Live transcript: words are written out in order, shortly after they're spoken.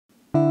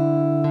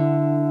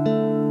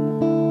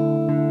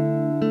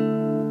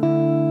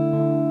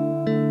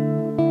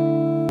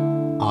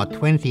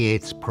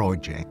28th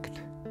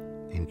project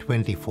in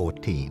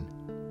 2014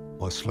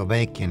 was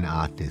Slovakian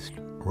artist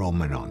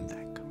Roman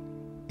Ondak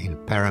in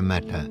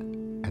Parramatta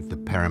at the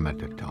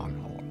Parramatta Town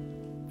Hall.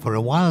 For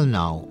a while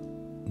now,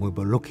 we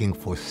were looking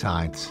for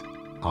sites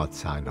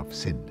outside of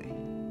Sydney,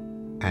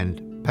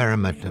 and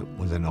Parramatta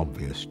was an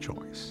obvious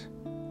choice.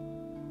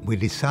 We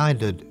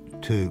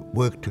decided to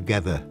work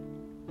together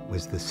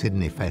with the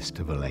Sydney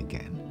Festival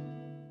again.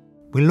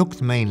 We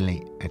looked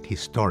mainly at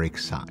historic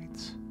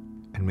sites,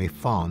 and we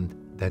found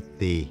that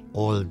the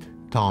old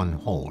town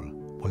hall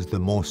was the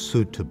most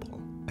suitable,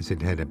 as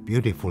it had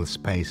beautiful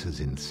spaces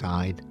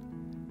inside,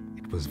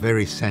 it was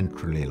very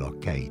centrally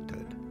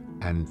located,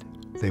 and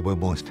they were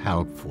most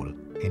helpful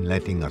in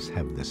letting us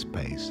have the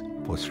space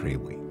for 3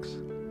 weeks.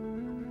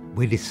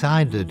 We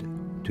decided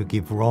to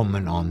give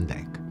Roman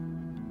Ondak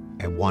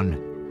a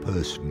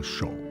one-person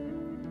show.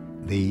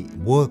 The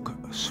work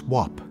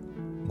Swap,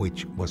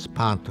 which was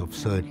part of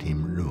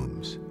 13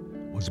 rooms,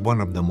 was one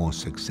of the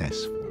most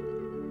successful.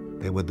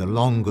 There were the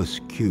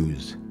longest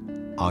queues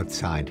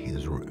outside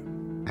his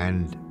room,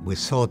 and we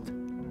thought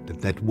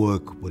that that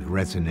work would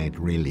resonate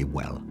really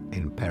well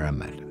in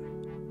Parramatta.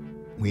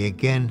 We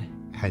again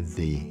had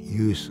the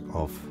use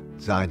of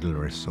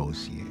Zeidler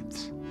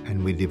Associates,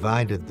 and we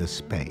divided the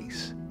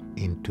space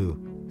into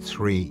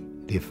 3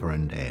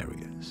 different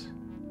areas.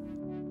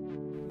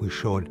 We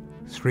showed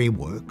 3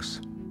 works: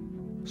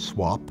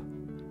 Swap,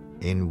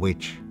 in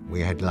which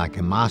we had like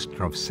a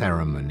master of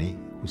ceremony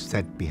who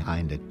sat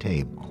behind a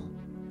table,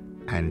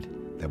 and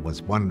there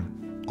was one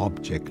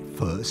object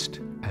first,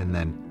 and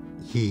then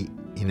he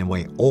in a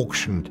way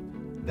auctioned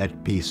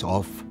that piece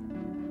off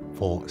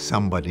for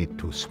somebody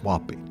to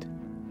swap it.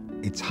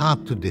 It's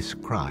hard to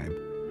describe,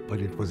 but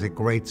it was a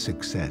great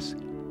success.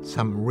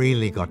 Some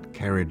really got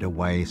carried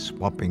away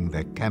swapping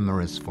their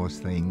cameras for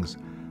things,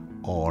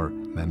 or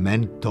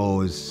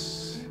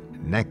mementos,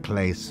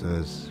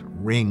 necklaces,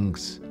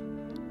 rings.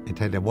 It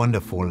had a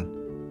wonderful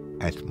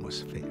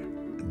atmosphere.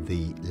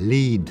 The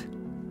lead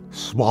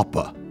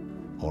swapper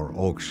or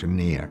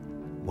auctioneer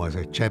was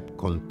a chap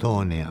called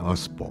Tony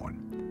Osborne,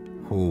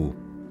 who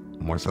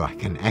was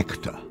like an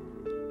actor.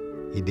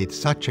 He did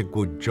such a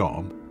good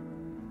job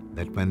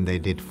that when they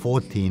did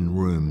 14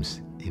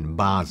 rooms in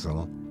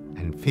Basel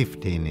and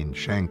 15 in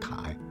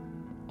Shanghai,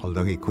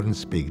 although he couldn't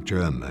speak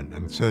German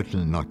and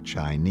certainly not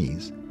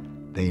Chinese,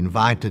 they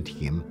invited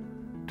him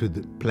to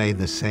play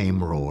the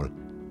same role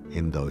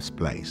in those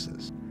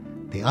places.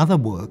 The other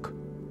work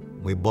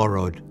we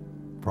borrowed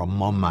from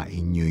MoMA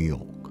in New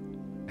York,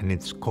 and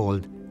it's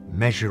called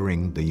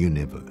Measuring the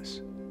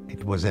Universe.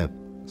 It was a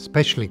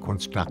specially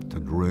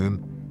constructed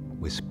room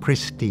with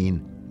pristine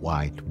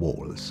white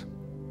walls.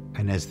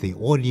 And as the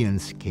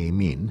audience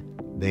came in,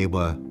 they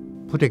were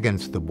put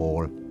against the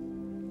wall,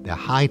 their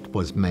height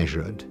was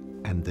measured,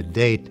 and the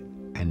date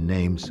and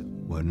names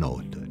were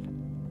noted.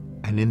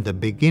 And in the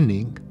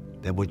beginning,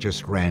 there were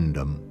just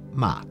random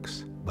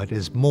marks. But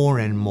as more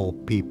and more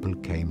people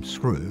came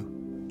through,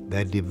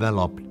 they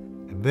developed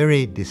a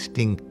very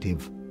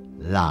distinctive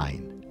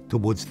line.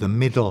 Towards the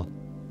middle,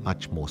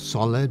 much more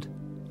solid,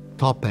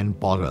 top and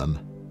bottom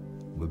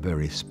were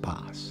very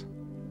sparse.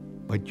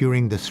 But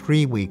during the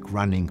 3-week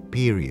running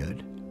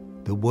period,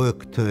 the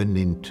work turned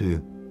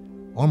into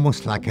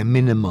almost like a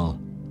minimal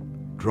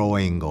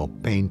drawing or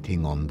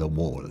painting on the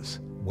walls,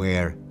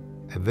 where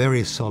a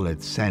very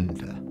solid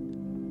center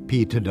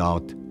petered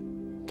out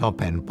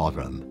top and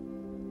bottom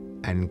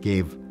and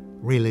gave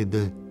really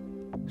the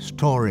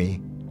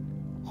story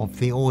of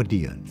the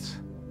audience,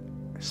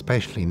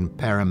 especially in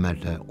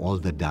Parramatta, all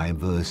the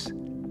diverse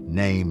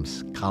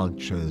names,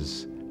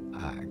 cultures,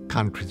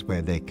 countries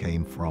where they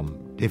came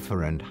from,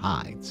 different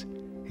heights.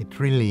 It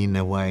really, in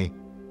a way,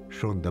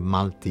 showed the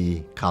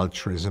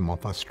multiculturalism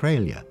of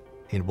Australia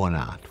in one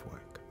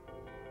artwork.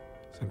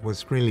 So it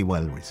was really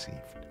well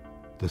received.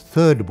 The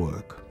third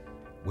work,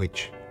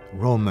 which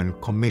Roman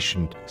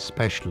commissioned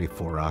specially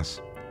for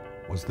us,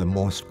 was the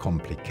most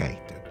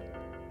complicated.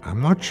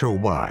 I'm not sure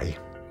why,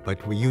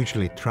 but we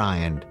usually try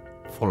and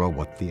follow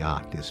what the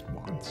artist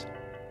wants.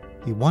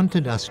 He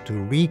wanted us to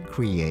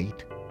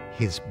recreate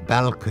his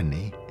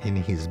balcony in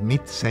his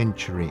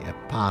mid-century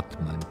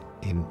apartment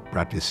in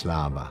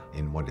Bratislava,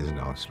 in what is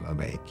now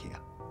Slovakia.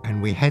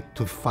 And we had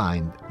to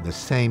find the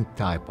same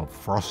type of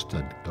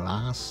frosted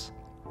glass,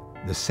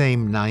 the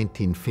same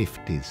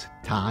 1950s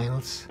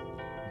tiles,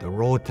 the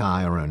wrought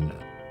iron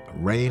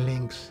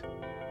railings,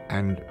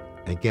 and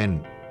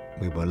again,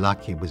 we were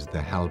lucky with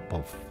the help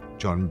of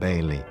John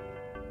Bailey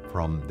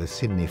from the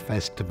Sydney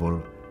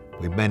Festival.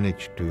 We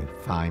managed to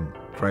find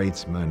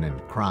tradesmen and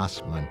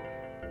craftsmen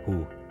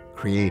who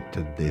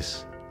created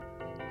this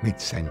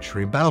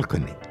mid-century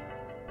balcony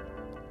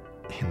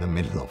in the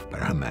middle of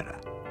Parramatta.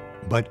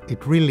 But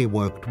it really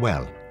worked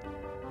well,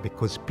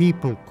 because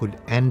people could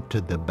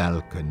enter the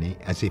balcony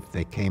as if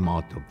they came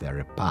out of their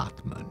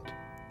apartment.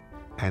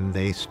 And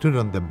they stood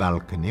on the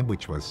balcony,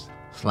 which was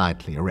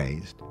slightly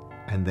raised,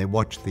 and they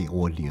watched the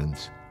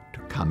audience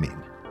to come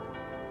in.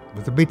 It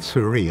was a bit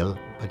surreal,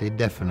 but it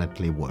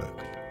definitely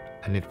worked.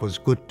 And it was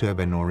good to have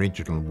an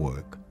original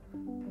work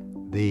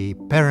The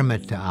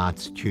Parramatta Art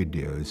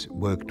Studios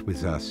worked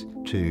with us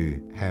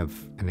to have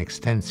an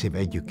extensive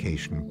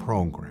education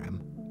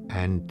program,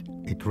 and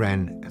it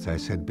ran, as I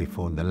said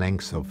before, the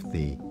length of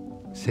the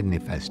Sydney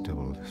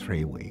Festival,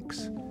 3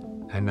 weeks.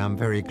 And I'm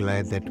very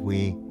glad that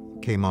we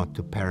came out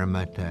to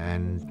Parramatta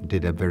and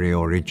did a very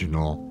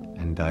original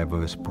and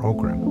diverse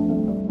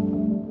program.